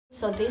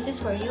So this is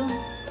for you.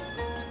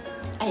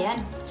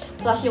 Ayan.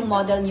 Plus yung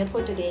model nude for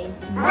today.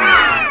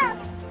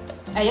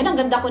 Ayan, ang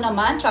ganda ko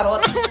naman.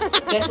 Charot.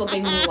 Guys, huwag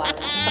kayong maniwala.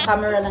 Sa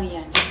camera lang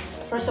yan.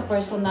 For sa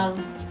personal,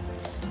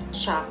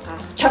 shaka.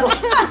 Charot.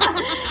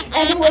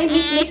 Anyway,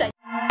 mix.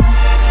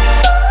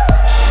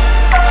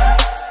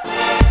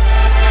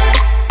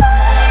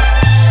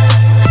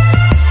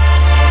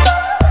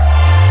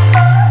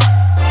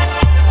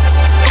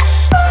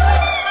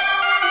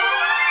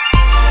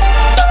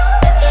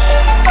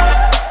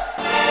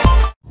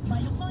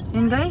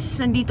 Yan guys,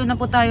 nandito na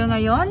po tayo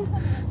ngayon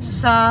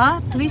sa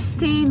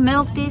Twistea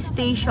Milktea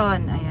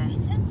Station.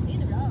 Ayan.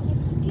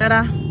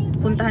 Tara,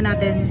 puntahan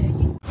natin.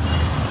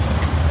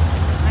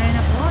 Ayan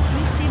na po,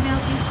 Twistea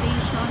Milktea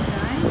Station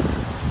guys.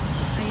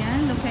 Ayan,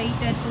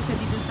 located po siya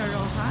dito sa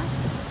Rojas.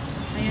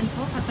 Ayan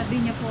po,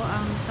 katabi niya po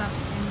ang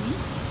Tops and Mix.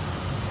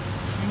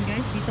 Ayan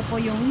guys, dito po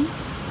yung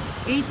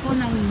 8 po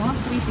ng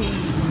Twistea.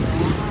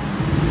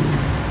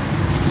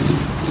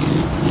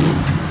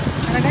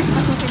 Tara guys,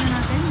 pasukin na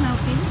natin.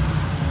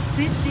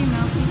 Twistea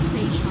Milktea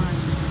Station.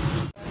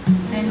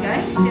 And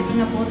guys, ito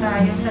na po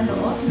tayo sa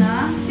loob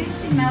na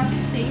Twistea Milktea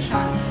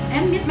Station.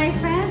 And meet my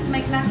friend, my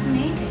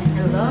classmate.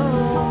 Hello!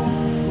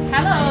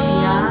 Hello!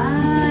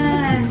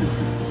 Ayan!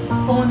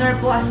 Owner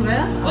po as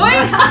well. Uy!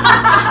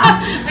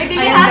 May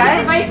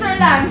dilihan, supervisor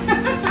lang.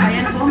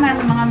 Ayan po, may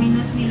mga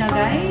menus nila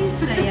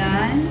guys.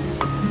 Ayan.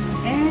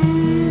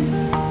 And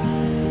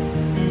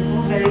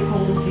po, very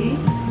cozy.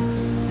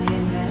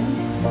 Ayan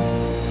guys.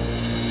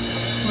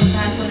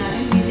 Puntahan po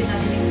natin. Visit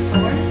natin yung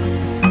store.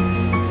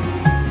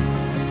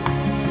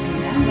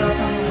 Ayan.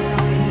 Welcome dito.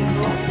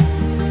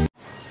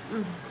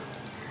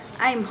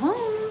 I'm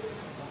home.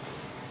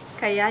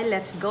 Kaya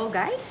let's go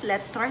guys.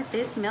 Let's start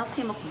this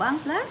milktea mukbang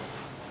plus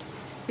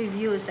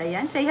reviews.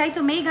 Ayan. Say hi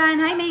to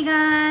Megan. Hi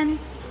Megan.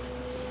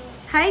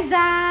 Hi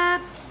Zach.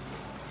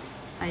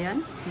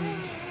 Ayan.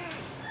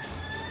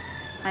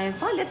 Ayan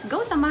po. Let's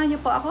go. Samahan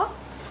niyo po ako.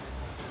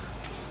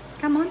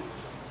 Come on.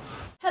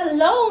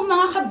 Hello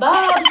mga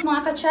kababs,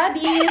 mga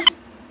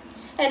kachabis,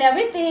 and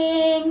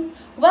everything!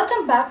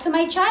 Welcome back to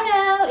my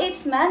channel!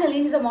 It's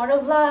Manalyn Zamora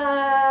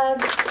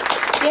Vlogs!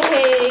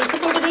 Yay! So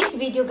for today's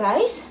video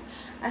guys,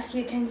 as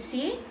you can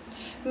see,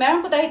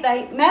 meron po tayo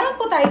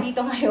dito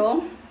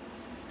ngayong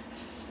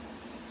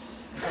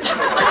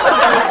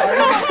sorry.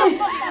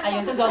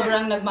 Ayun, sa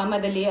sobrang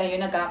nagmamadali, ayun,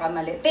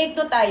 nagkakamali. Take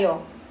 2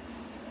 tayo.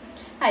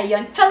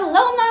 Ayun.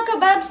 Hello mga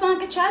kababs,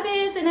 mga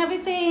kachabis, and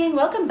everything!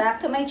 Welcome back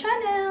to my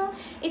channel!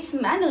 It's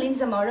Manalyn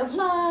Zamora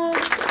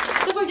Vlogs!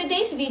 So for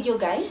today's video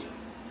guys,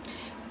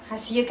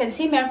 as you can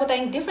see, meron po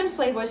tayong different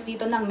flavors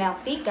dito ng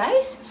milk tea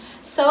guys.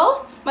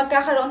 So,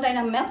 magkakaroon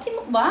tayo ng milk tea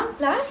mukbang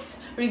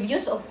plus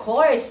reviews of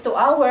course to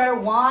our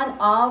one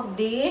of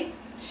the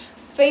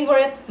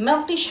favorite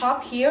milk tea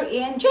shop here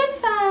in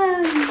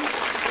Gensan!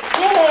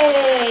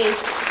 Yay!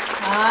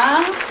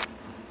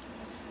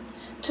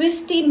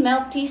 Twistea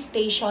Milktea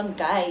Station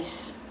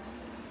guys.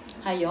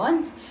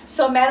 Ayun.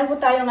 So meron po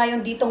tayo ngayon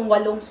ditong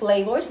 8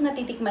 flavors na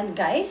titikman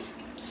guys.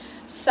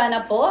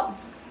 Sana po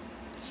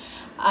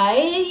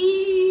ay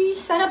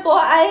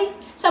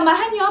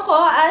samahan niyo ako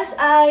as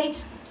I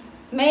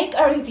make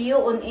a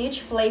review on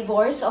each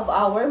flavors of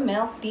our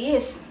milk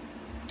teas.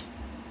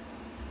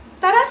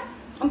 Tara,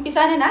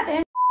 umpisa na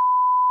natin.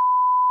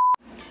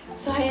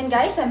 So ayun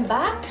guys, I'm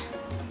back.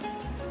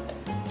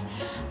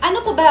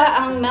 Ano po ba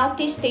ang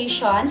Milktea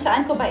Station?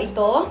 Saan ko ba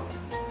ito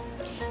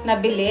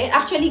nabili?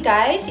 Actually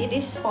guys, it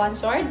is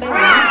sponsored by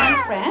one of my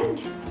friend,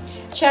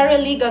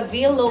 Cherry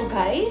Gavillo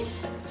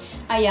guys.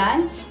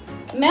 Ayan,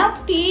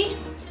 Milktea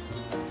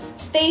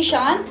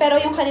Station, pero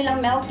yung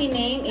kanilang milk tea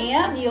name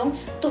is yung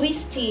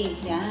Twistea.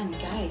 Yan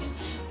guys,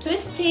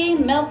 Twistea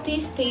Milktea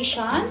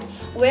Station,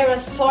 where a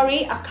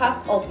story, a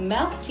cup of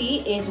milk tea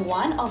is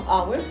one of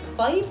our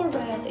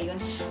favorite. Ayun.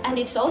 And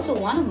it's also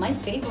one of my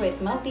favorite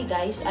milk tea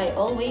guys. I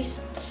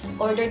always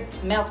ordered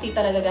milk tea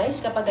talaga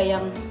guys kapag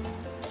ayang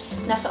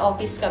nasa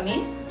office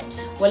kami.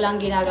 Walang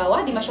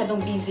ginagawa, di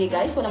masyadong busy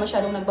guys, wala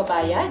masyadong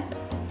nagbabayad.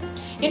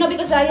 You know,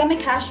 because I am a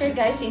cashier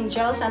guys in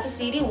Santa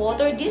City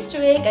Water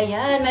District.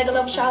 Ayan, mega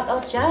love shout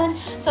out dyan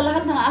sa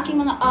lahat ng aking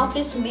mga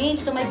office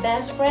mates, to my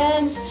best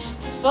friends,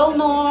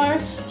 Felnor,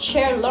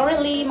 Cher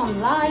Lorelie, Ma'am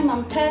Lai,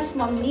 Ma'am Tess,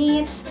 Ma'am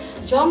Neats,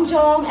 Jong,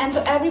 and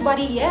to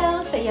everybody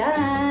else.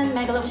 Ayan,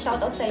 mega love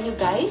shout out sa inyo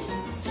guys.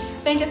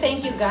 Thank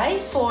you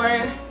guys for,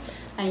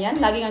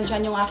 ayan, laging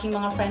andyan yung aking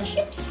mga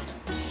friendships.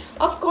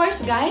 Of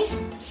course guys,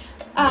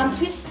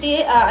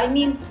 Twistea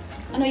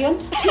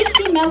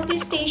Milktea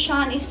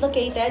Station is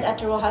located at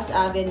Rojas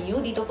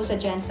Avenue, dito po sa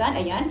Gensan.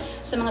 Ayan,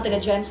 sa mga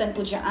taga Gensan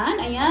po dyan.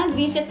 Ayan,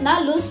 visit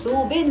na,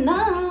 lusubin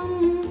na.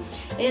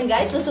 Ayan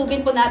guys,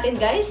 lusubin po natin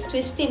guys,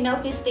 Twistea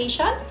Milktea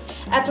Station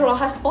at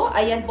Rojas po.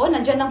 Ayan po,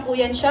 nandyan lang po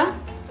yan siya.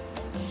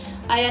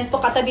 Ayan po,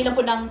 katabi lang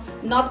po ng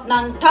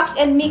Tops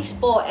and Mix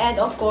po.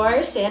 And of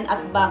course, ayan,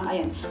 atbang.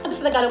 Ayan, ano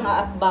sa Tagalog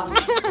nga atbang?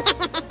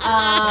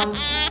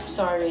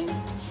 Sorry.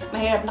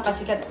 Mahirap na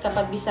kasi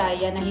kapag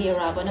Bisaya,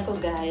 nahihirapan ako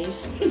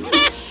guys.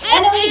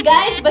 Anyway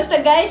guys,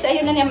 basta guys,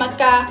 ayun na niya,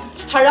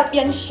 magkaharap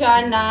yan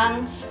siya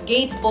ng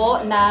gate po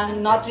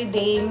ng Notre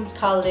Dame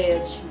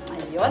College.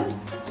 Ayun.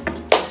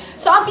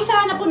 So,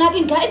 umpisahan na po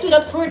natin guys.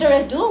 Without further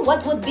ado,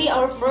 what would be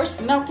our first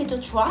milk tea to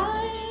try?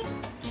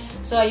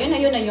 So, ayun.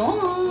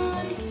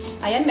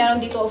 Ayan, meron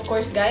dito of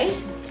course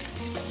guys.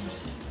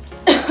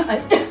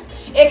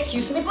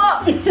 Excuse me po.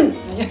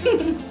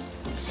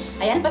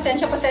 Ayan,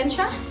 pasensya.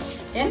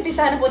 Ayan,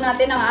 umpisahan na po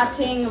natin ang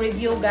ating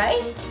review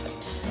guys.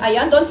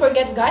 Ayan, don't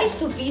forget guys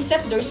to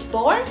visit their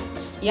store.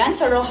 Yan,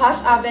 sa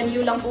Rojas Avenue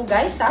lang po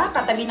guys ha,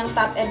 katabi ng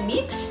Top and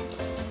Mix.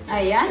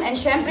 Ayan, and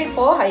syempre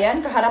po, ayan,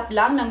 kaharap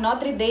lang ng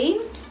Notre Dame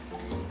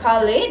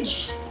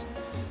College.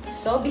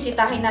 So,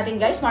 bisitahin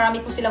natin guys, marami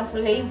po silang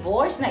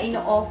flavors na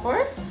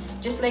ino-offer,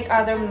 just like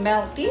other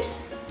milk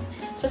teas.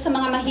 So, sa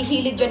mga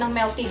mahihilig dyan ng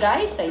milk tea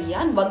guys,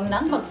 ayan, wag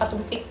nang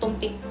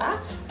magpatumpik-tumpik pa.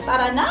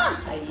 Tara na!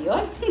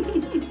 Ayun.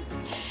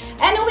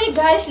 Anyway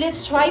guys,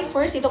 let's try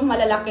first itong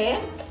malalaki.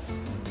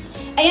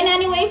 Ayan,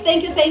 anyway,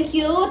 thank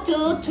you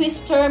to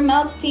Twistea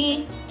Milk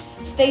Tea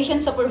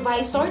Station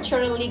Supervisor,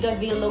 Charlie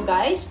Gavillo,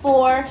 guys,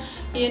 for,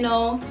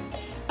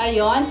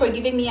 for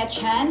giving me a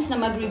chance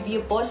na mag-review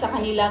po sa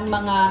kanilang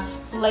mga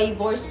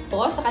flavors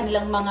po, sa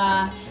kanilang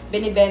mga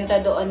binibenta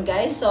doon,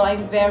 guys. So,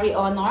 I'm very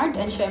honored,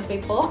 and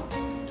syempre po,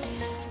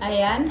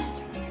 ayan,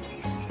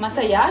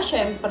 masaya,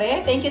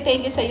 syempre. Thank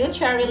you sa iyo,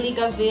 Charlie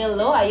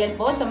Gavillo. Ayan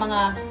po, sa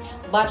mga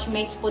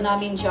batchmates po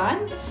namin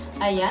dyan.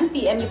 Ayan,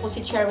 PM niyo po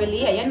si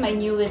Cherry. Ayan, my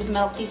newest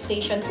milk tea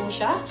station po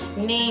siya.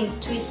 Named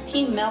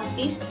Twistea Milk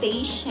Tea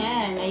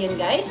Station. Ayan,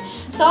 guys.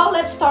 So,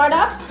 let's start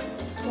up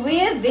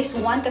with this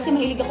one. Kasi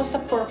mahilig ako sa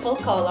purple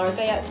color.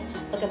 Kaya,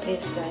 look at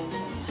this, guys.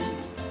 Ayan.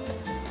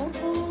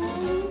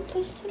 Purple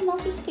Twistea Milk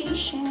Tea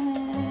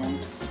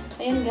Station.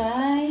 Ayan,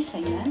 guys.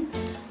 Ayan.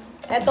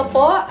 Ito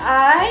po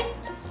ay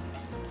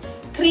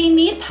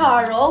creamy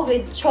taro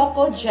with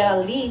choco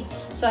jelly.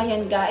 So,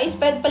 ayan guys.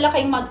 Pwede pala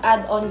kayong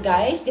mag-add-on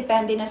guys.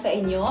 Depende na sa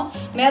inyo.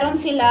 Meron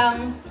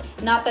silang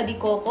nata di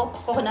coco,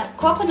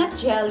 coconut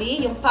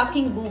jelly, yung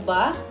popping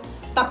buba,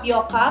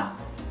 tapioca,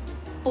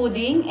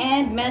 pudding,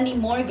 and many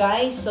more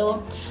guys. So,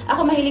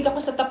 ako mahilig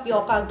ako sa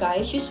tapioca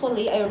guys.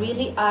 Usually, I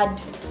really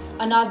add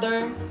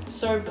another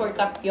serve for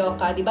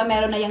tapioca. Diba?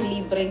 Meron na yung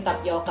libreng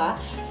tapioca.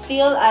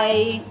 Still,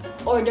 I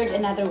ordered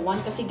another one.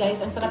 Kasi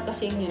guys, ang sarap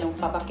kasi yung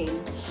papakin.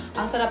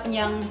 Ang sarap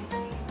niyang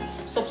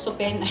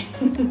sup-supin.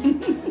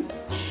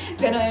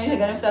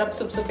 Ganun sarap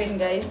sup-supin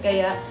guys.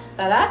 Kaya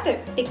tara,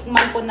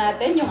 tikman po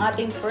natin yung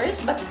ating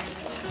first. But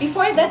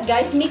before that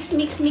guys, mix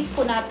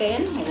po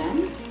natin.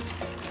 Ayan.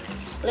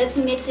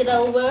 Let's mix it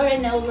over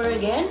and over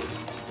again.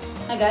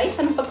 Na guys,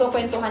 anong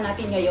pagkukwentuhan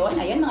natin ngayon?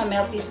 Ayan, mga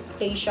milk tea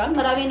station.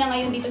 Marami na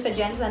ngayon dito sa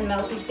Gensan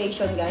Milk Tea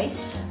Station guys.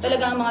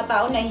 Talagang mga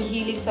tao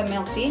nahihilig sa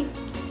milk tea.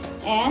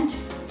 And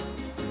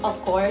of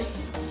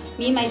course,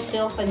 me,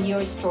 myself, and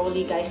yours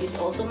truly guys is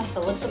also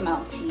mahilig sa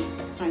milk tea.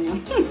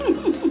 Ayan.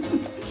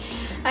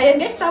 Ayan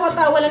guys,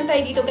 tawa-tawa lang tayo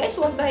dito guys.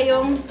 Huwag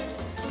tayong,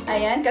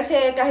 ayan,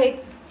 kasi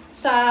kahit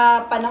sa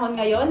panahon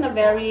ngayon na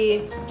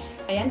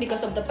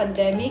because of the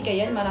pandemic,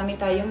 ayan, marami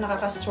tayong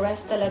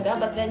nakaka-stress talaga.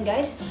 But then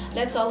guys,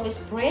 let's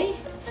always pray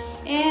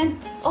and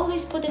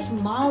always put a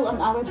smile on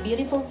our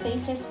beautiful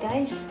faces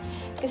guys.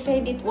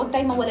 Kasi huwag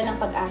tayong mawala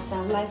ng pag-asa.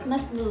 Life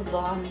must move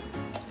on.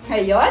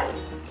 Ayun.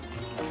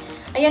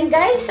 Ayan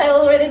guys, I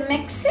already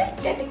mix it.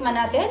 Kaya tikman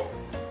natin.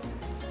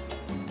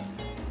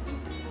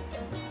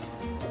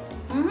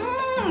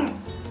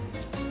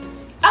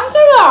 Ang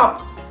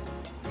sarap!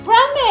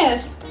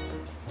 Promise!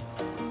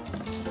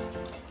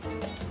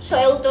 So,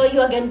 I'll tell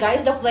you again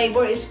guys, the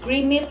flavor is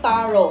creamy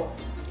taro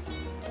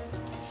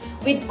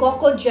with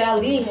cocoa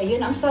jelly. Ayun,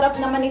 ang sarap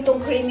naman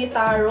itong creamy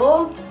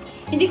taro.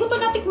 Hindi ko to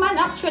natikman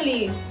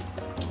actually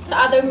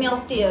sa other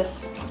milk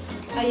teas.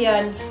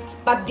 Ayan.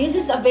 But this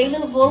is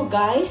available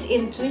guys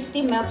in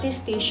Twistea Milk Tea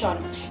Station.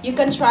 You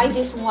can try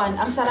this one.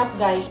 Ang sarap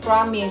guys,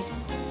 promise.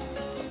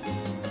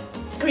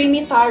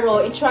 Creamy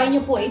taro. I-try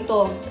nyo po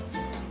ito.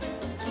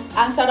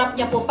 Ang sarap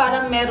niya po.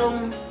 Para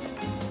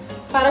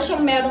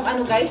siyang merong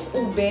ano guys,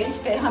 ube.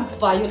 Kaya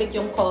violet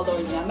yung color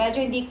niya.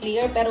 Medyo hindi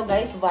clear pero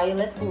guys,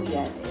 violet po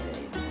yan.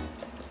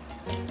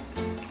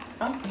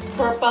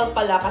 Purple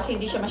pala kasi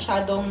hindi siya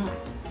masyadong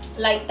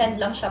lightened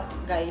lang siya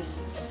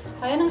guys.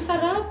 Ayan, ang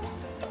sarap.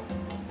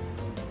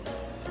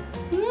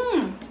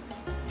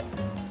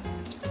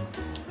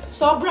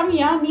 Sobrang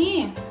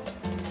yummy.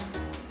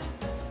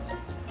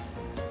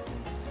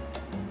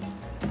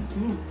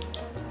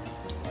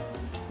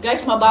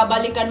 Guys,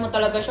 mababalikan mo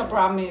talaga siya,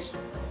 promise.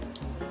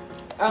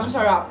 Ang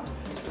sarap.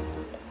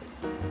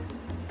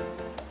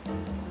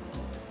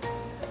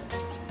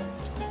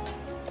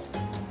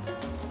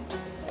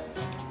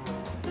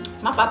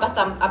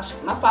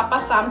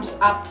 Mapapa-thumbs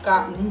up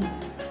ka.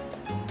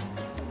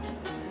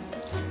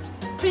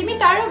 Creamy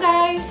taro,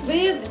 guys,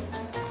 with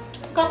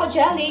cocoa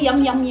jelly. Yum,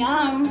 yum,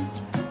 yum.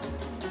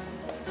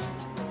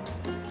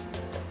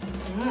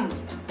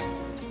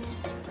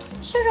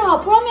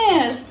 Sarap,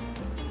 promise.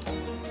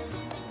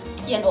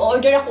 Yan,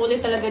 order ako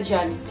ulit talaga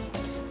dyan.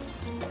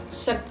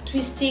 Sa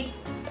Twistea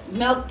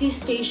Milk Tea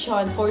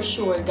Station, for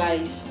sure,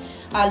 guys.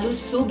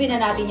 Lusubin na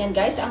natin yan,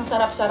 guys. Ang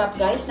sarap-sarap,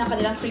 guys, ng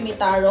kanilang creamy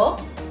taro.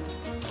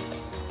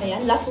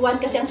 Ayan, last one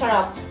kasi ang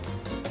sarap.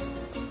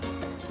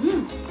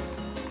 Mmm.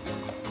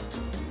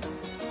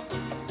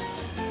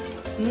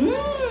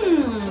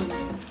 Mmm.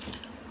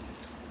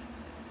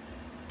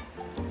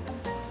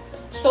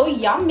 So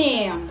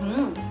yummy.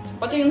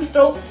 Pati yung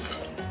stroke.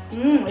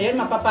 Ayan,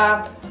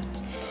 mapapaum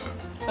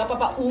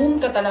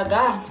ka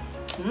talaga.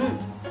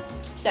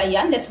 So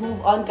ayan, let's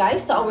move on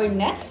guys to our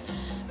next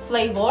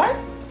flavor,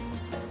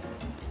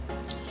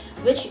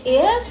 which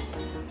is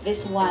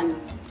this one.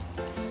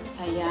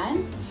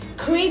 Ayan,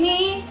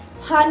 creamy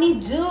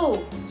honeydew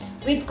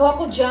with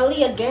cocoa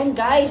jelly again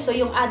guys. So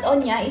yung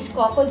add-on niya is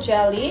cocoa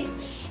jelly.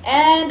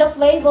 And the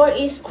flavor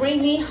is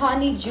creamy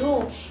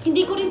honeydew.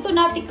 Hindi ko rin to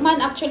natikman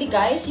actually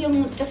guys.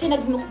 Kasi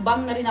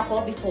nagmukbang na rin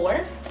ako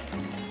before.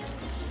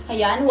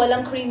 Ayan,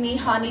 walang creamy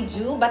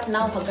honeydew. But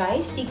now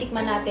guys,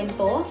 titikman natin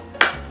to.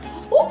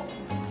 Oh!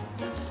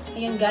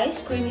 Ayan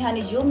guys, creamy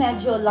honeydew.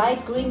 Medyo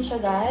light green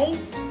siya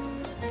guys.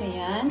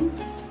 Ayan.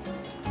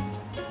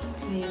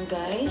 Ayan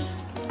guys.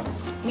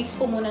 Mix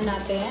po muna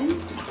natin.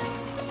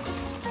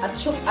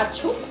 Atchuk,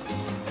 atchuk.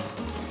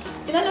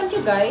 Tinalam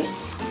nyo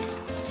guys.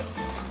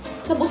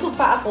 Nabusog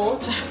pa ako.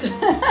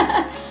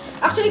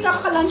 Actually,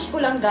 kakaka-lunch ko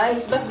lang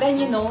guys. But then,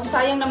 you know,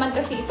 sayang naman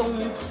kasi itong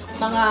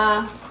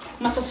mga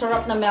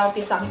masasarap na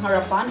melty sa aking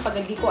harapan pag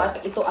hindi ko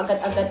ito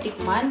agad-agad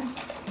tikman.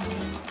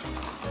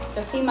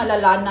 Kasi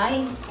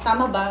malalanay.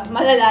 Tama ba?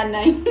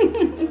 Malalanay.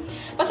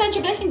 Pasensya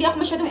guys, hindi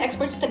ako masyadong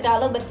expert sa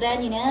Tagalog. But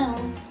then, you know.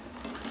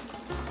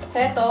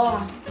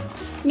 Eto.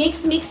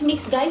 Mix, mix,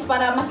 mix guys.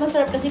 Para mas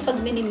masarap kasi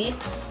pag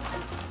mini-mix.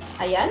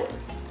 Ayan.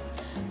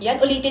 Yan,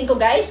 ulitin ko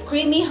guys.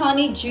 Creamy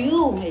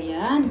honeydew.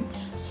 Ayan.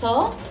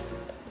 So,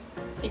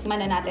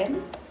 tikman na natin.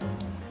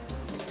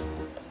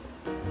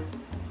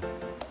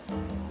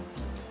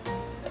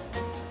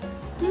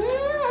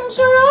 Ang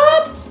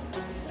sarap!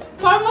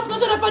 Parang mas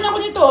masarapan ako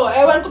nito.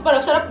 Ewan ko,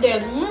 parang sarap din.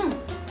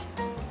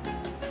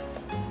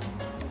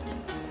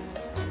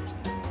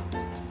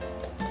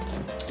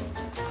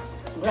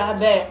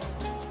 Grabe.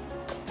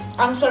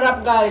 Ang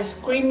sarap guys.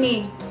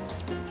 Creamy.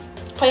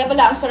 Kaya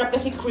pala ang sarap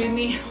kasi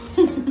creamy.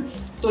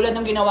 Tulad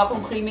ng ginawa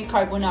kong creamy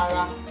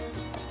carbonara.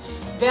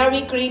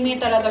 Very creamy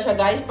talaga siya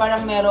guys.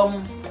 Parang merong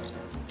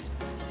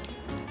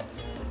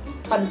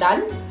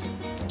pandan.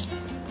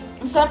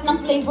 Ang sarap ng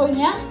flavor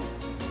niya.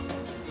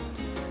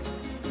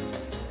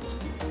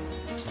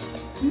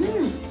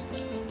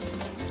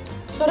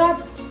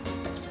 Sarap.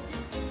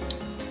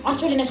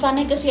 Actually,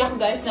 nasanay kasi ako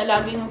guys na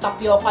laging yung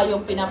tapioca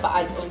yung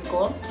pinapa-add-on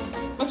ko.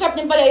 Masarap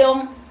din pala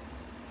yung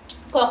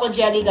cocoa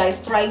jelly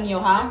guys. Try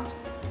nyo ha.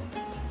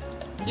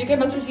 Hindi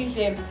kayo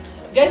magsisisi.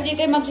 Guys, di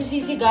kayo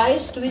magsisisi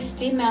guys.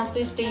 Twistea,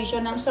 milktea siya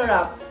ng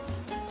sarap.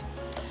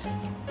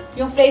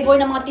 Yung flavor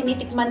ng mga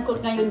tinitikman ko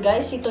ngayon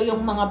guys, ito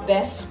yung mga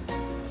best.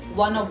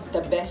 One of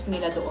the best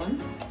nila doon.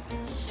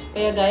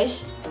 Kaya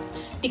guys,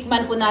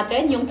 tikman po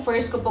natin. Yung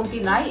first ko pong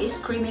tinay is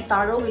creamy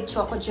taro with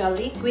cocoa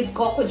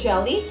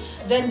jelly.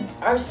 Then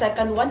our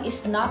second one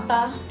is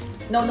nata.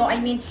 I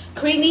mean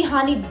creamy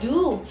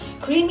honeydew.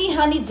 Creamy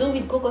honeydew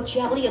with cocoa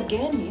jelly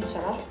again. Yung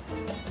sarap.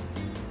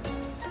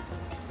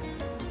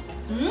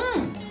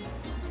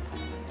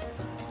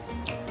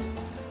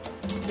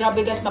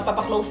 Grabe guys,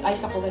 mapapa-close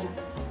eyes ako ganun.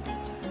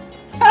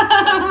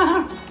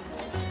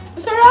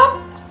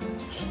 Masarap!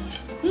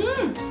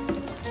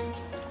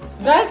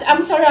 Guys,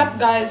 ang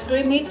sarap guys.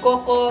 Creamy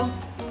cocoa,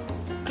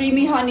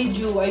 creamy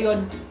honeydew.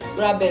 Ayun,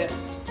 grabe.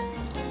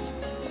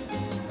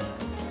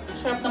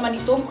 Sarap naman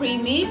itong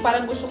creamy.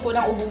 Parang gusto ko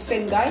nang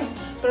ubusin guys.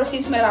 Pero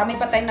since marami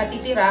pa tayong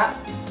natitira,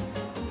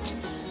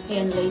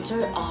 ayan,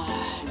 later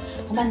on,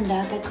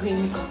 umanda ka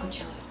creamy cocoa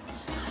jelly.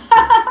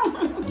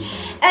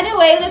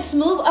 Anyway, let's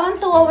move on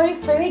to our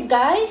third,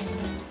 guys.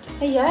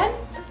 Ayan.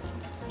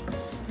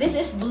 This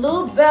is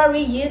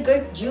blueberry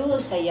yogurt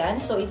juice. Ayan.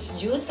 So, it's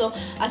juice. So,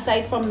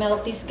 aside from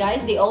milkteas,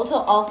 guys, they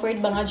also offered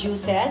mga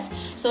juices.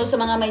 So,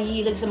 sa mga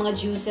mahilig sa mga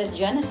juices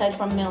dyan, aside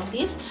from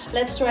milkteas,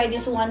 let's try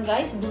this one,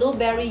 guys.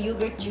 Blueberry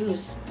yogurt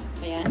juice.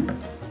 Ayan.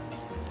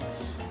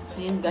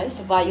 Ayan, guys.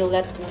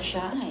 Violet po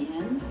siya.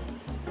 Ayan.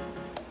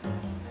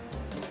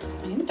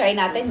 Ayan. Try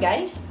natin,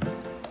 guys.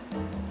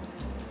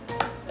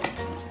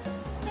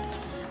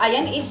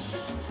 Ayan,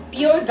 it's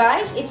pure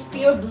guys. It's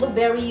pure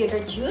blueberry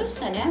yogurt juice.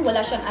 Ayan,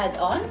 wala siyang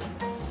add-on.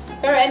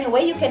 Pero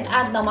anyway, you can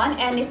add naman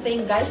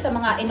anything guys sa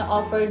mga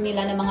ino-offer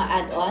nila ng mga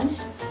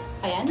add-ons.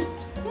 Ayan.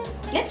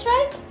 Let's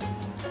try.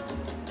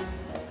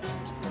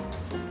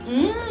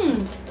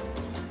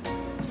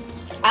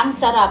 Ang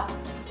sarap.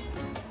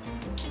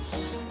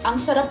 Ang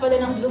sarap pala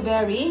ng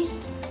blueberry.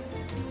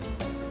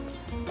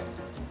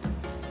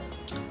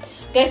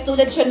 Guys,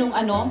 tulad siya nung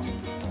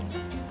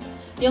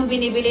yung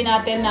binibili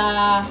natin na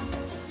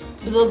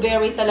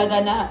blueberry talaga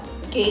na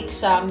cake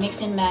sa Mix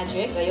and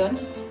Magic. Ayun.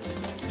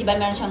 Diba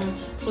meron siyang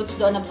fruits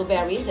doon na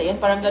blueberries. Ayun,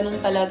 parang ganun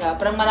talaga.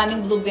 Parang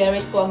maraming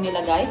blueberries po ang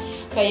nilagay.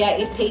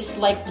 Kaya it tastes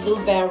like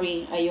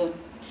blueberry. Ayun.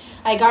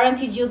 I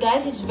guarantee you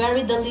guys, it's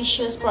very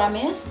delicious,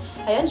 promise.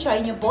 Ayun,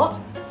 try nyo po.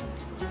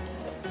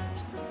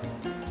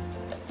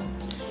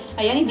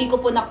 Ayan, hindi ko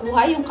po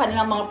nakuha yung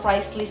kanilang mga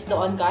price list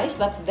doon, guys.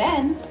 But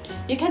then,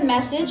 you can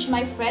message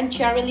my friend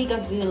Cherry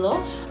Gavillo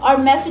or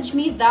message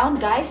me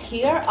down, guys,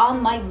 here on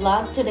my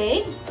vlog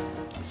today.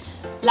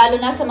 Lalo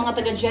na sa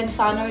mga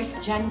taga-gensaners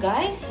dyan,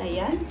 guys.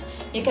 Ayan.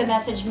 You can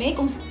message me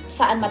kung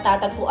saan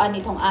matatagpuan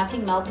itong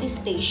ating milktea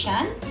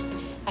station.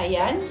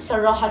 Ayan,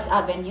 sa Rojas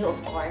Avenue, of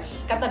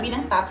course. Katabi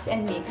ng Taps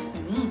and Mix.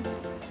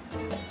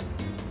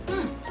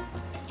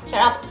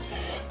 Sarap.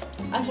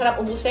 Ang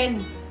sarap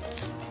ubusin.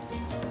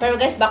 Pero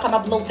guys, baka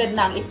ma-bloated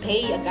na ang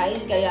ipay, guys.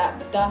 Kaya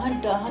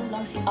dahan-dahan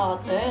lang si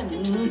ate.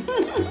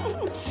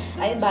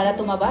 Ayun, bala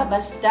tumaba.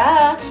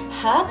 Basta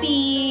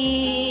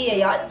happy.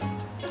 Ayan.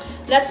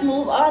 Let's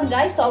move on,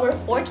 guys, to our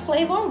fourth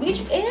flavor,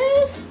 which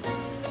is...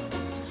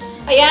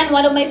 Ayan,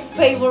 one of my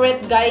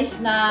favorite,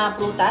 guys, na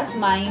prutas,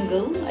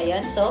 mango.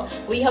 Ayan, so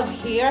we have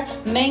here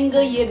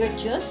mango yogurt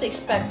juice.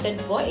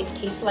 Expected po, it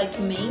tastes like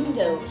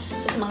mango.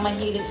 So sa mga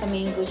mahilig sa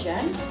mango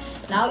dyan.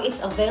 Now,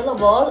 it's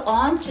available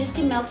on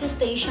Twistea milktea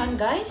station,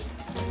 guys.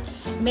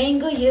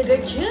 Mango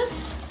yogurt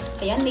juice.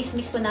 Ayan,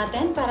 mix-mix po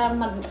natin para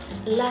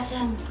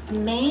maglasang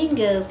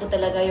mango po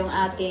talaga yung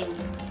ating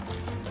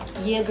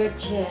yogurt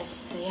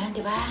juice. Ayan,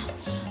 di ba?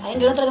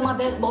 Ayan, ganoon talaga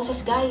mga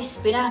boses,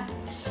 guys.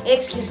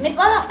 Excuse me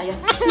po! Ayan.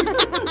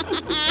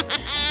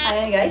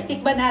 Ayan, guys,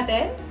 tikman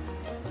natin.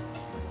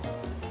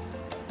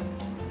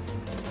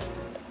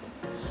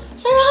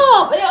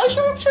 Sarap! Ayan,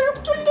 sarap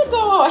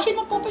talaga. Asin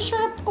mo po pa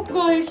sarap ko,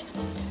 guys.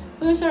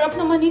 Ay, sarap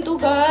naman ito,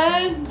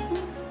 guys.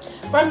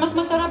 Parang mas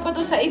masarap pa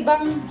to sa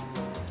ibang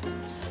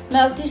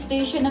milktea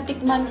station na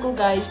tikman ko,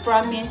 guys.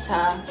 Promise,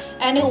 ha.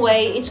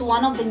 Anyway, it's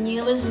one of the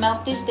newest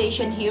milktea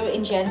station here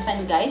in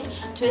Gensan, guys.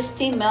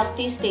 Twistea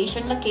milktea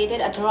station located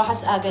at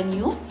Rojas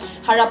Avenue.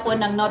 Harap po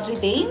ng Notre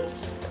Dame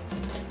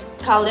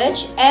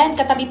College. And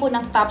katabi po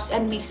ng Taps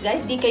and Mix,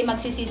 guys. Di kayo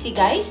magsisisi,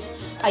 guys.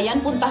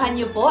 Ayan, puntahan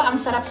nyo po.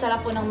 Ang sarap-sarap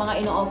po ng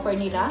mga ino-offer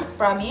nila.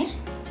 Promise.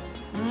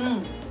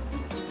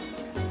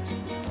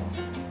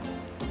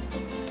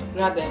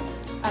 Grabe.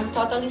 I'm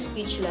totally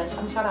speechless.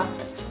 Ang sarap.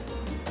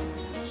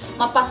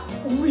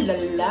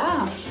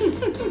 Ulala.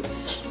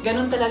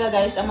 Ganun talaga,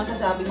 guys, ang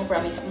masasabi mo,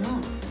 promise.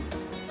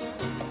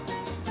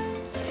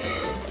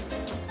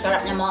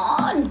 Sarap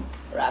naman.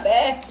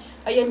 Grabe.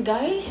 Ayan,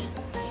 guys.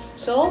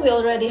 So, we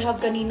already have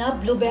kanina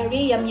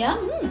blueberry. Yum, yum.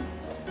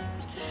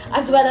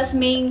 As well as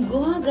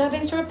mango.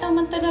 Grabe, ang sarap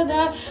naman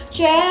talaga.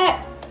 Che!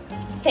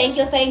 Thank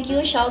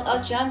you. Shout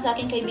out dyan sa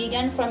aking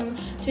kaibigan from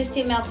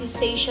Twistea milktea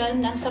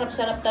station. Ang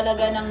sarap-sarap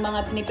talaga ng mga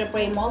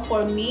piniprepare mo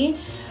for me.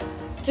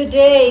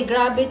 Today,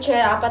 grabe, che.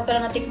 4 pa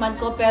lang natikman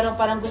ko, pero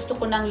parang gusto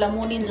ko nang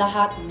lamunin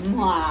lahat.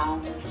 Wow!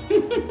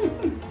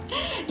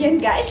 Yan,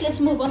 guys. Let's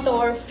move on to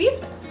our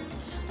 5th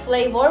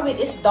flavor,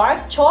 which is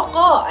dark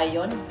choco.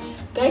 Ayun.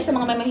 Guys, sa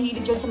mga may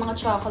mahilig dyan sa mga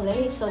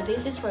chocolate, so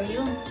this is for you.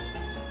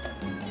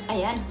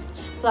 Ayan.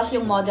 Plus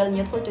yung model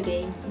niyo for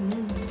today.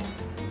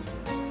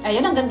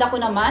 Ayan, ang ganda ko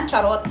naman.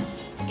 Charot.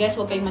 Guys,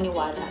 huwag kayong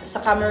maniwala. Sa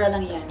camera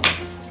lang yan.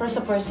 Pero sa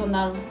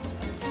personal,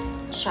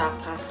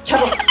 shaka.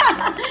 Charot.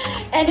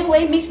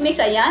 Anyway, mix.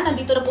 Ayan,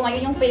 nandito na po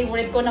ngayon yung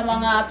favorite ko na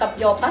mga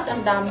tapiokas.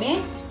 Ang dami.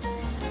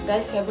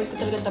 Guys, favorite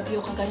ko talaga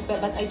tapioca, guys.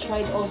 But I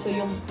tried also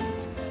yung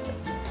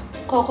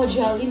coco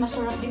jelly.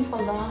 Masarap din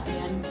pala.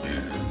 Ayan.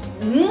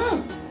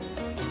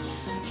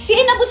 See,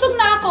 nabusog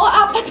na ako.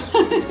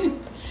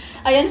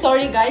 4. Ayan,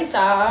 sorry guys,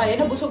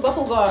 Ayan, nabusog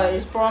ako,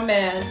 guys.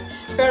 Promise.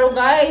 Pero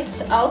guys,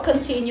 I'll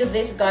continue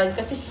this, guys.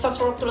 Kasi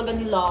sasarap talaga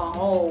nila.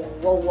 Oh,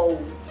 wow.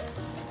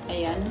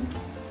 Ayan.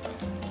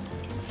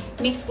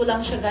 Mix ko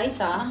lang siya, guys,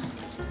 Ayan.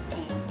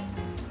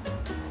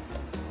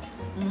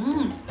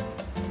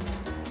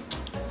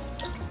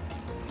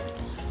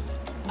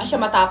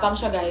 Siya matapang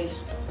siya, guys.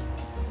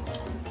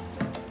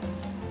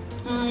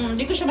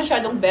 Hindi ko siya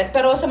masyadong bet.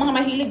 Pero sa mga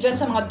mahilig dyan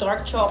sa mga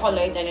dark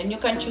chocolate, ayan, you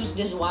can choose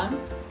this one.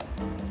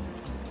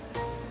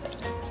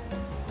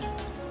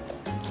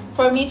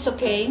 For me, it's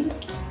okay.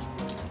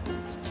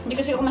 Hindi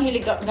kasi ako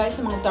mahilig, guys,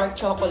 sa mga dark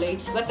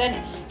chocolates. But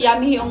then,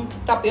 yummy yung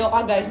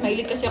tapioca, guys.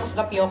 Mahilig kasi ako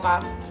sa tapioca.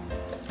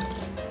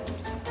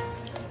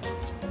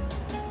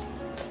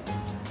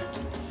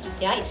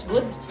 Yeah, it's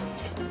good.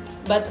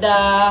 But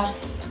the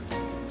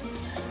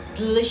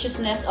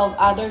deliciousness of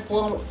other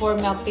four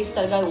milkteas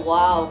talaga,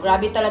 wow.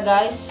 Grabe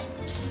talaga, guys.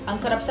 Ang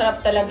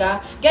sarap-sarap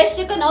talaga. Guys,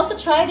 you can also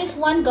try this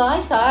one,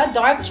 guys,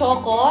 dark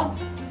choco.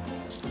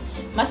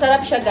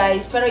 Masarap siya,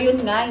 guys. Pero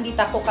yun nga, hindi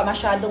ako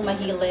masyadong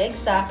mahilig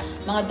sa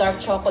mga dark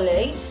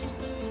chocolates.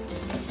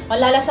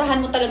 Malalasahan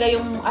mo talaga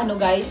yung,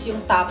 guys,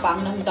 yung tapang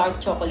ng dark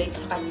chocolate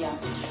sa kanya.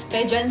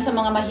 Kaya dyan sa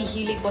mga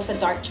mahihilig po sa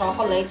dark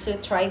chocolate, so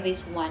try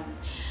this one.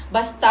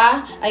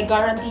 Basta, I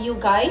guarantee you,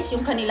 guys,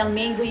 yung kanilang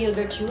mango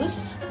yogurt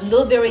juice,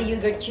 blueberry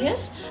yogurt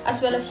juice,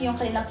 as well as yung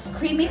kanilang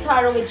creamy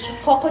taro with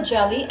cocoa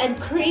jelly, and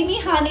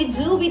creamy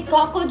honeydew with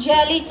cocoa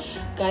jelly.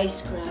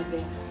 Guys, grabe.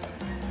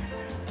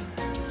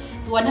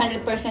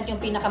 100% yung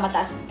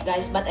pinakamataas,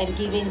 guys, but I'm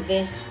giving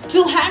this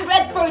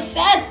 200%!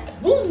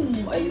 Boom!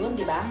 Ayun,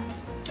 di ba?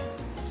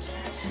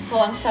 So,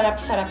 ang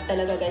sarap-sarap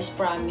talaga, guys,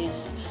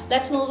 promise.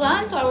 Let's move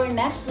on to our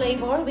next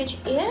flavor,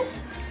 which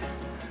is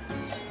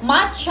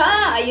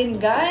Matcha!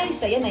 Ayun guys.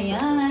 Ayan,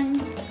 ayan.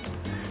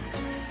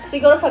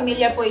 Siguro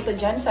familiar po ito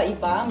dyan sa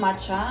iba.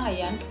 Matcha.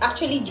 Ayan.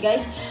 Actually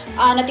guys,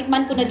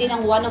 natikman ko na din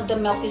ang one of the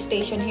milktea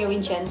station here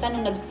in Gensan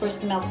nung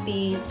nag-first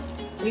milktea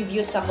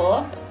reviews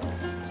ako.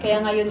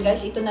 Kaya ngayon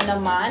guys, ito na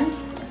naman.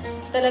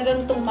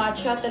 Talagang itong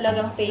matcha,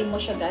 talagang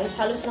famous siya guys.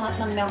 Halos lahat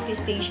ng milktea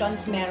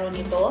stations meron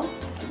ito.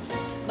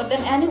 But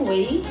then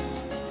anyway,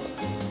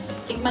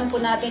 tikman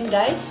po natin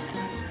guys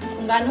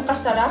kung gaano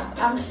kasarap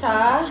ang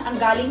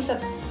galing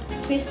sa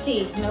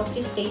Twistea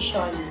milktea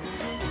station.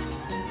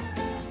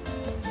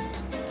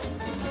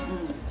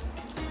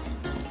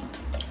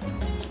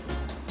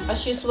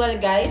 As usual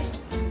guys,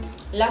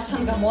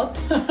 lasang gamot.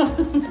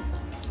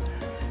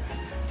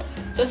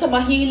 So sa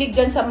mahilig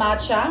dyan sa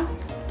matcha,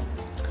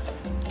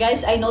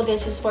 guys, I know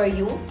this is for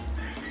you.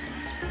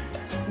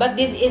 But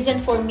this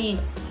isn't for me.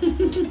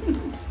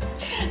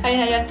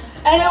 Ayan, ayan.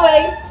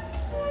 Anyway,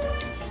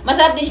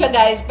 masarap din siya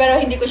guys, pero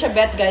hindi ko siya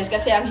bet guys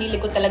kasi ang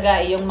hilig ko talaga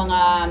ay yung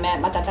mga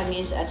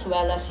matatamis as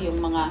well as yung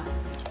mga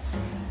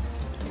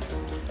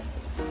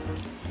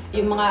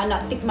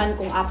natikman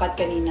kong apat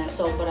kanina.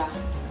 Sobra.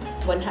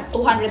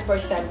 200%.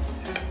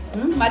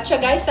 Matcha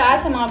guys sa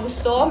mga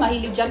gusto,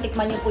 mahilig dyan,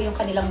 tikman niyo po yung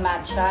kanilang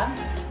matcha.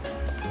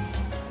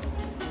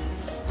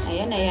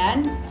 Ayan,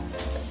 ayan.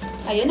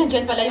 Ayan,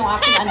 nandyan pala yung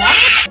aking anak.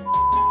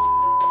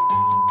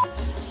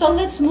 So,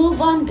 let's move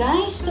on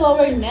guys to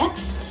our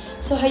next.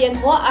 So, ayan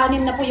po,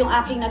 6 na po yung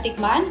aking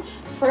natikman.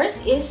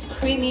 First is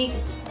creamy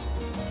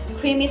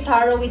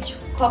taro with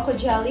cocoa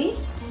jelly.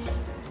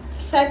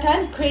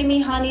 Second,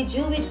 creamy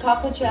honeydew with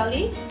cocoa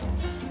jelly.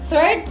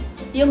 Third,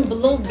 yung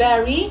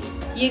blueberry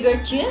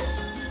yogurt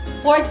juice.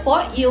 Fourth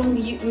po, yung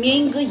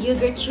mango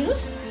yogurt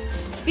juice.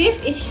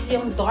 Fifth is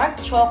yung dark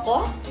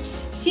choco.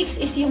 Sixth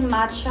is yung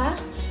matcha.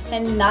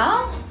 And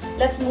now,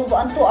 let's move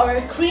on to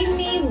our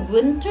creamy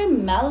winter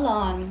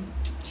melon.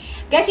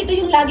 Guys, ito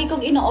yung lagi kong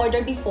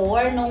ino-order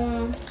before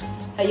nung,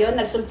 ayun,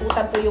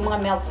 nagsulputan po yung mga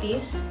milk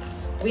teas.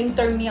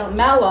 Winter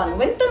melon.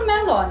 Winter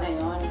melon.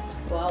 Ayun.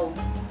 Wow.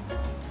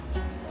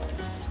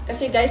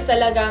 Kasi guys,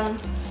 talagang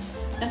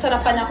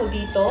nasarapan ako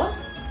dito.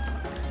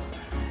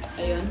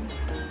 Ayun.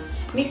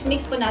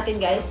 Mix-mix po natin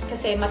guys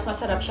kasi mas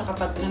masarap siya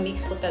kapag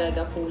na-mix po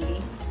talaga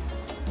fully.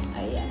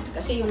 Ayan.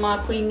 Kasi yung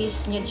mga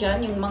creamies niya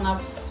dyan, yung mga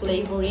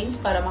flavorings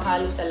para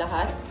mahalo sa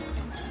lahat.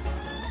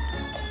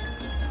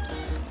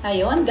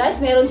 Ayun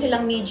guys, meron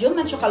silang medium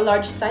at saka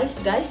large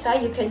size guys ha.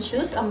 You can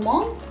choose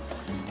among.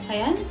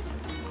 Ayan.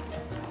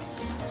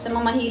 Sa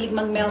mga mahilig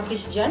mag-milk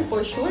teas dyan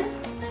for sure.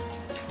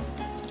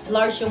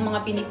 Large yung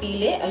mga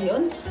pinipili.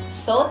 Ayun.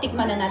 So,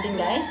 tikman na natin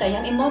guys.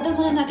 Ayan. I-model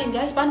muna natin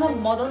guys. Paano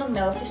mag-model ng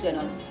milk teas?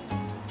 Ganon.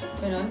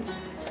 Ganon.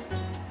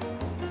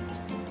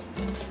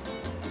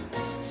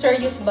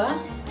 Serious ba?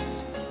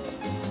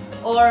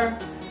 Or,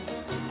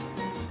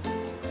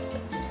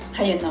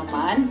 ayan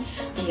naman.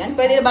 Ayan.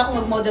 Pwede na ba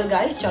akong mag-model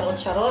guys? Charot,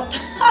 charot.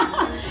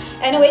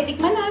 Anyway,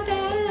 tikman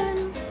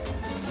natin.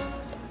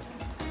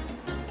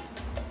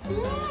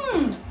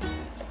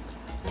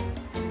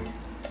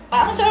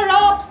 Ang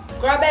sarap!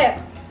 Grabe!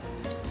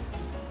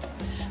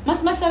 Mas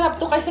masarap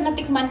to kaysa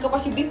natikman ko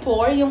kasi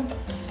before yung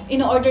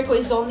in-order ko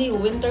is only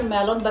winter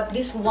melon but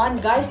this one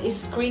guys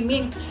is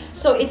creamy.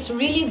 So it's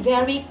really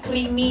very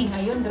creamy.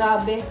 Ayun,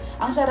 grabe.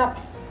 Ang sarap.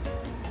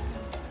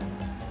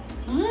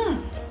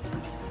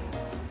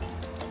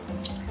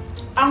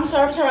 Ang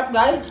sarap-sarap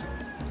guys.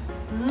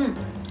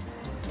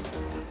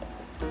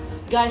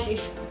 Guys,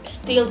 it's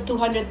still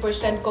 200%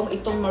 kung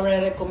itong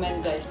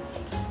mare-recommend guys.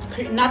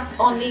 Not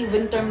only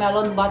winter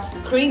melon but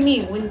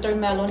creamy winter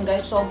melon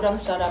guys.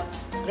 Sobrang sarap.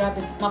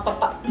 Grabe,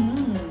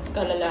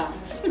 kalala.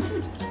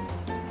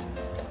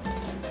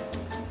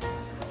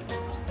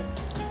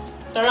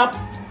 Sarap.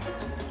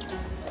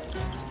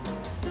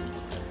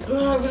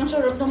 Grabe, ang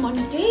sarap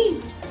naman ito eh.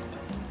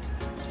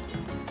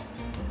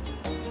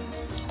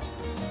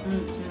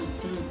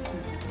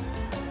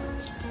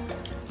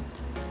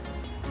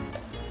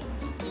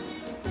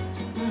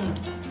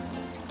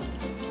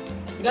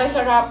 Guys,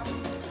 sarap.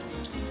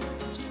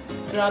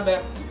 Grabe.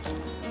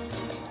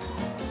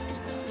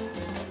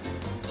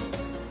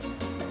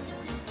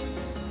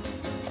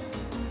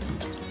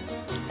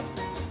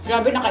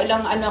 Grabe,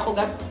 nakailang ano ako,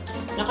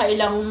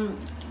 nakailang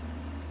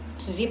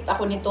zip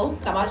ako nito.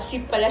 Tama,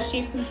 sip pala,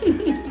 sip.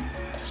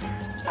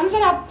 Ang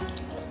sarap.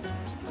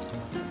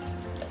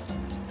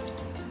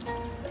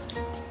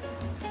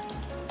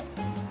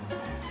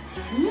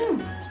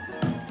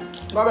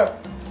 Grabe.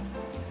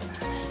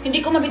 Hindi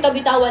ko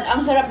mabitaw-bitawan.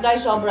 Ang sarap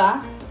guys,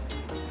 sobra.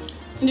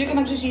 Hindi ko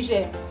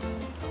magsisisi.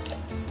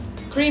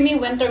 Creamy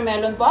winter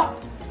melon po.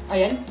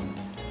 Ayan.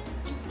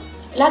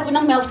 Lahat po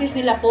ng milk teas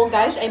nila po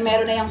guys ay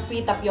meron na yung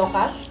free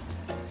tapiokas.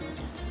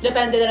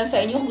 Depende na lang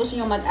sa inyo kung gusto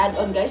nyo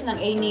mag-add on guys ng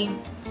any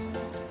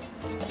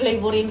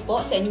flavoring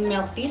po sa inyong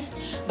milk teas.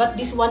 But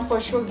this one for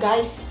sure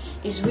guys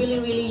is really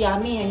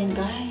yummy. Ayan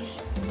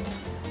guys.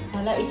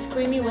 Hala, it's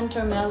creamy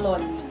winter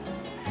melon.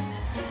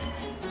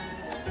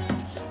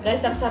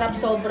 Guys, ang sarap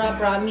sobra,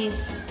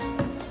 promise.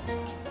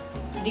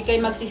 Hindi kayo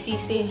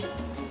magsisisi.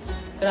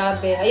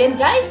 Grabe. Ayan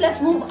guys,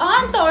 let's move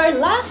on to our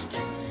last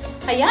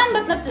Ayan,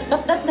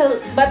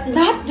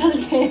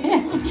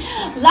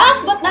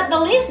 last but not the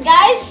least,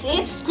 guys,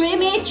 it's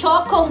creamy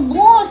choco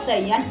mousse.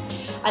 Ayan,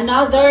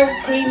 another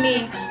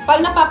creamy.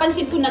 Pag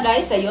napapansin ko na,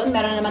 guys, ayun,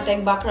 meron naman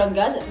tayong background,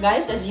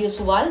 guys, as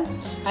usual.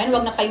 Ayun,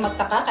 wag na kayong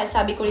magtaka, kasi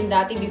sabi ko rin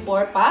dati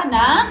before pa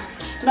na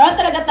meron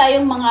talaga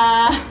tayong mga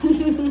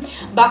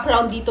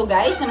background dito,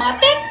 guys, na mga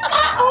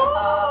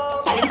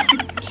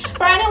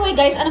But anyway,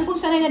 guys, alam kong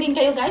sanay na din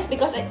kayo, guys,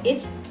 because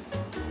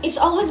it's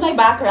always my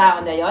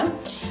background. Ayun.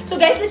 So,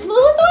 guys, let's move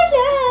on to our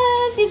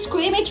last. It's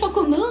creamy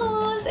choco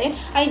mousse.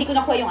 Ay, hindi ko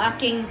nakuha yung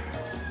aking...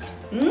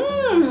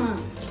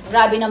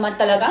 Grabe naman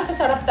talaga.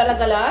 Sasarap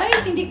talaga,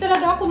 guys. Hindi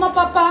talaga ako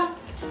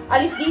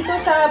mapapa-alis dito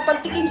sa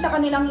pagtikim sa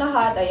kanilang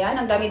lahat. Ayan,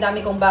 ang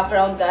dami-dami kong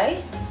background,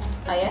 guys.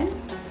 Ayan.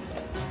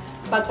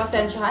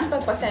 Pagpasensyahan,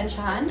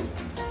 pagpasensyahan.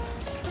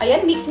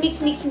 Ayan, mix.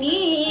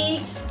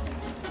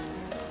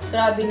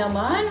 Grabe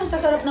naman. Ang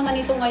sasarap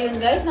naman ito ngayon,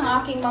 guys, ng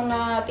aking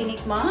mga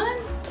tinikman.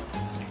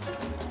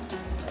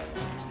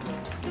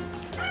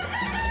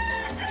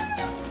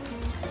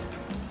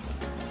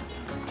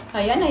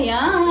 Ayan.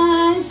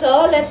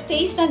 So, let's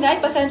taste na, guys.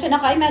 Pasensya na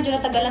kayo. Medyo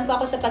natagalan pa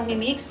ako sa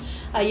pag-mix.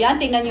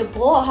 Ayan, tingnan nyo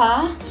po,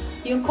 ha.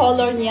 Yung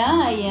color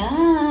niya.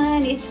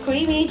 Ayan. It's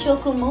creamy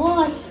choco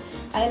mousse.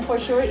 Ayan,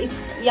 for sure,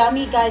 it's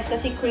yummy, guys,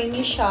 kasi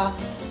creamy siya.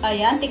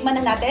 Ayan, tikman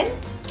na natin.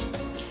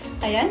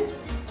 Ayan.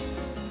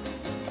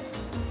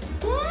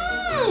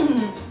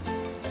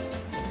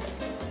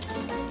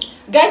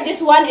 Guys,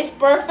 this one is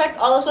perfect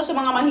also sa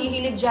mga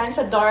mahihilig dyan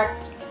sa dark,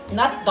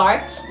 not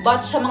dark, but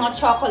sa mga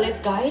chocolate,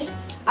 guys.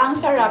 Ang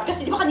sarap.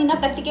 Kasi di ba kanina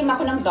nagtikim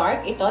ako ng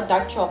dark, ito,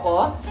 dark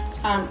choco.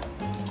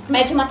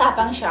 Medyo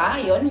matapang siya,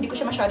 yun, hindi ko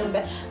siya masyadong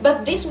bet.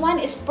 But this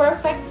one is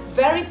perfect,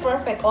 very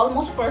perfect,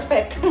 almost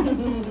perfect.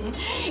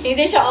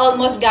 Hindi siya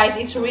almost, guys,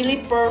 it's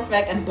really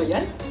perfect. Ano ba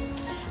yan?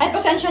 Ay,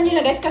 pasensya nyo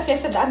na, guys, kasi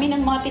sa dami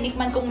ng mga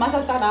tinikman kong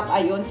masasarap,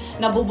 ayun,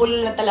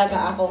 nabubulol na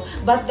talaga ako.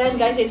 But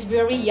then, guys, it's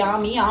very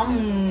yummy.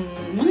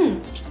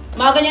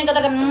 Mga ganyan ka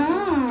talaga.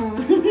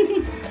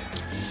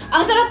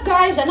 Ang sarap,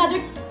 guys.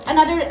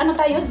 Another, ano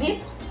tayo, zip?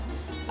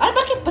 Ano,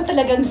 bakit ba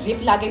talagang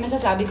zip? Laging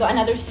nasasabi ko,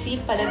 another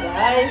sip pala,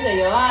 guys.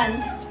 Ayun.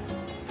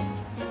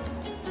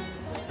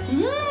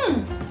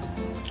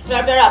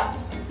 Sarap.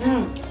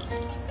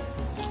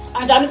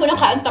 Ang dami ko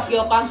nang kain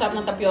tapioca. Ang sarap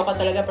ng tapioca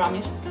talaga,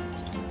 promise.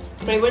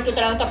 Favorite ko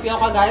talaga ng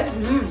tapioca, guys.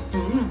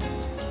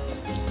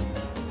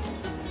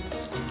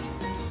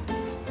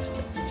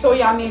 So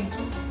yummy.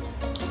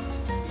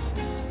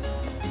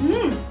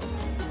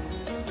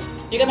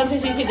 Hindi ka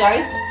magsisisi,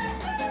 guys.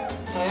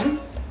 Ayan.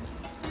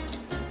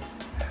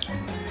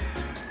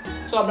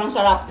 Sobrang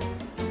sarap.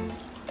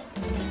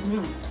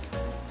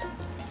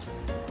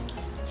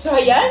 So,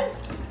 ayan.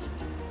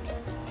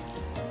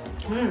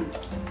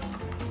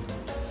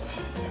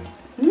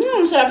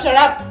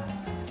 Sarap-sarap.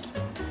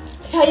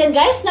 So, ayan,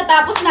 guys.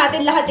 Natapos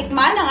natin lahat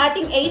tikman ng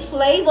ating 8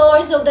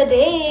 flavors of the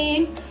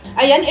day.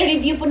 Ayan,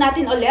 i-review po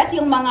natin ulit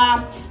yung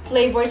mga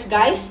flavors,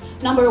 guys.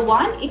 Number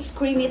 1, it's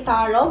creamy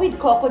taro with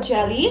cocoa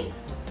jelly.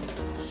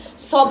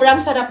 Sobrang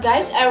sarap,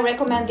 guys. I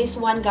recommend this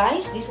one,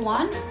 guys. This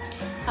one.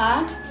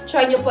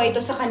 Try nyo po ito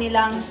sa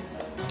kanilang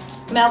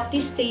milk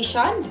tea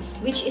station,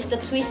 which is the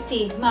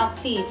Twistea milk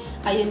tea.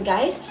 Ayun,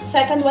 guys.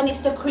 Second one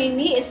is the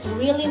creamy. It's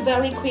really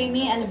very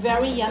creamy and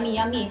very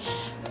yummy.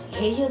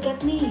 Hey, you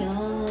got me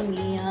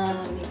yummy.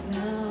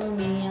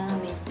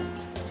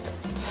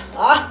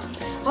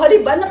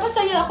 Diba?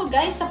 Napasaya ako,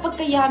 guys, sa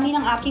pagkayami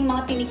ng aking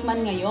mga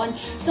tinikman ngayon.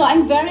 So,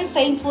 I'm very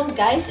thankful,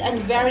 guys,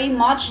 and very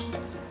much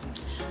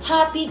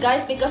happy,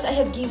 guys, because I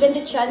have given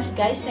the chance,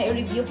 guys, na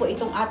i-review po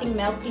itong ating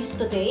milk teas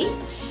today.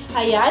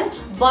 Ayan,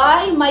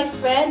 by my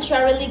friend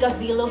Cheryl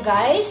Gavilo,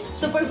 guys,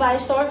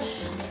 supervisor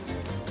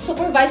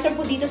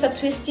po dito sa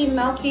Twistea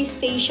Milk Tea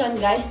Station,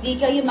 guys. Di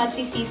kayo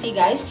magsisisi,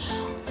 guys,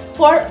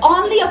 for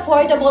only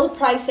affordable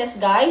prices,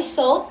 guys.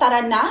 So,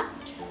 tara na,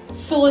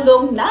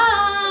 sulong na!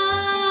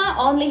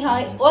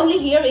 Only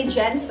here in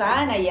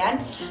Gensan. Ayan,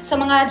 sa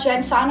mga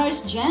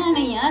Gensaners dyan,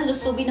 ayan,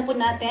 lusubin na po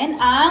natin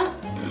ang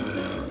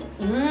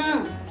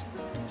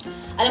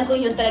alam ko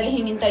yun talaga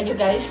hinintay nyo,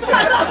 guys.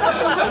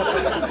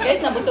 Guys,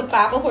 nabusog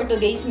pa ako for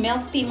today's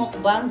milk tea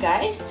mukbang,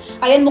 guys.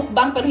 Ayan,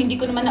 mukbang, pero hindi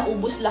ko naman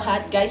naubos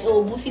lahat, guys.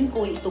 Uubusin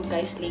ko ito,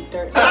 guys,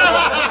 later.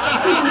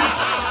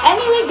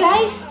 Anyway,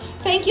 guys,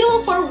 thank you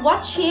for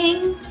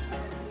watching.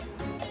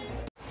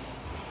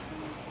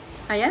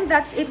 Ayan,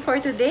 that's it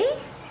for today.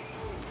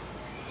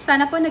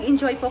 Sana po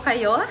nag-enjoy po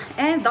kayo.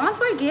 And don't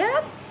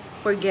forget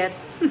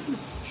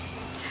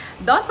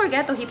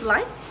to hit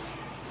like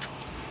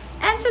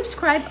and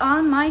subscribe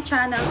on my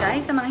channel,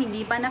 guys, sa mga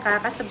hindi pa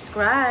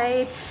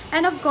nakaka-subscribe.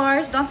 And of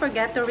course, don't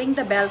forget to ring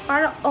the bell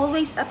para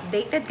always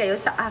updated kayo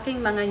sa aking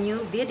mga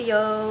new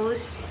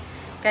videos.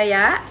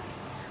 Kaya,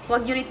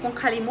 huwag nyo rin pong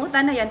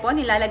kalimutan na yan po,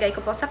 nilalagay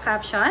ko po sa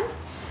caption.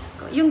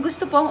 Yung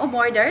gusto pong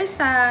umorder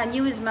sa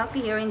newest milk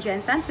tea here in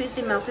Gensan,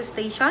 Twistea Milk Tea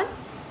Station.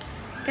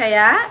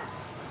 Kaya,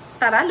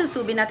 tara,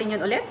 lusubin natin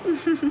yun ulit.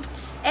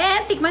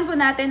 And tikman po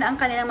natin ang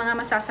kanilang mga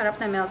masasarap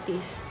na milk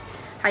teas.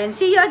 Ayan,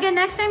 see you again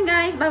next time,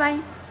 guys.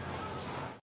 Bye-bye!